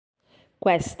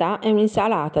Questa è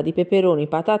un'insalata di peperoni,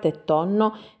 patate e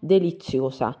tonno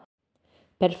deliziosa,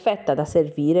 perfetta da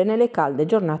servire nelle calde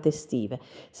giornate estive.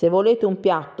 Se volete un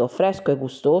piatto fresco e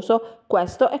gustoso,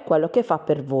 questo è quello che fa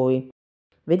per voi.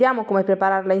 Vediamo come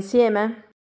prepararla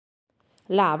insieme?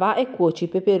 Lava e cuoci i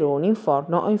peperoni in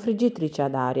forno o in friggitrice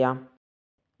ad aria.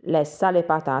 Lessa le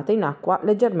patate in acqua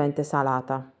leggermente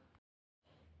salata.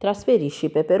 Trasferisci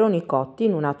i peperoni cotti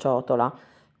in una ciotola,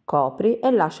 copri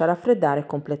e lascia raffreddare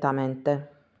completamente.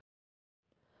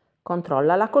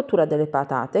 Controlla la cottura delle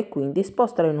patate e quindi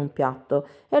spostale in un piatto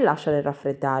e lasciale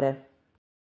raffreddare.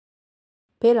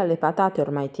 Pela le patate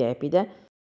ormai tiepide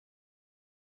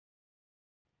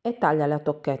e tagliale a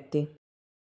tocchetti.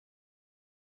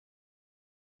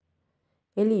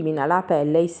 Elimina la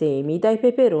pelle e i semi dai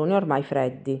peperoni ormai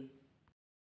freddi.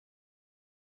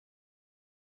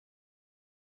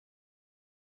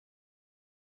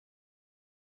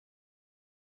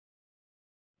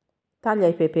 Taglia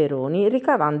i peperoni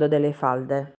ricavando delle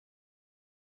falde.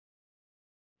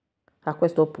 A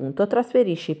questo punto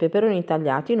trasferisci i peperoni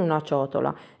tagliati in una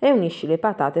ciotola e unisci le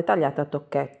patate tagliate a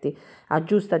tocchetti.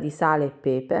 Aggiusta di sale e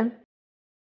pepe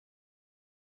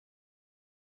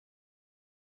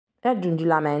e aggiungi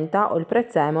la menta o il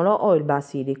prezzemolo o il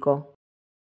basilico,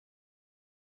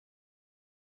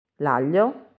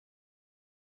 l'aglio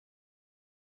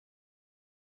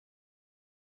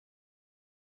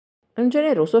e un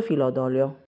generoso filo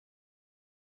d'olio.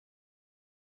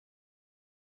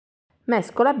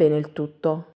 Mescola bene il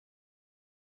tutto.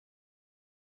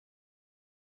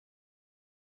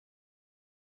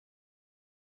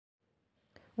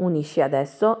 Unisci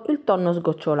adesso il tonno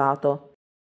sgocciolato.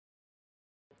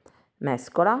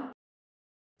 Mescola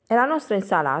e la nostra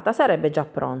insalata sarebbe già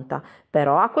pronta,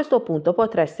 però a questo punto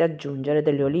potresti aggiungere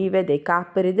delle olive, dei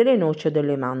capperi, delle noci o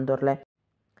delle mandorle.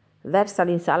 Versa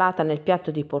l'insalata nel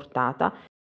piatto di portata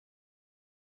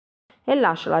e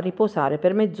lasciala riposare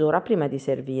per mezz'ora prima di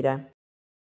servire.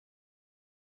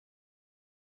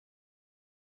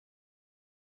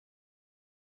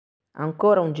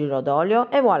 Ancora un giro d'olio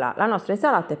e voilà, la nostra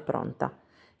insalata è pronta.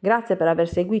 Grazie per aver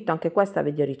seguito anche questa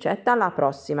videoricetta, alla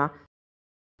prossima!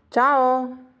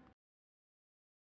 Ciao!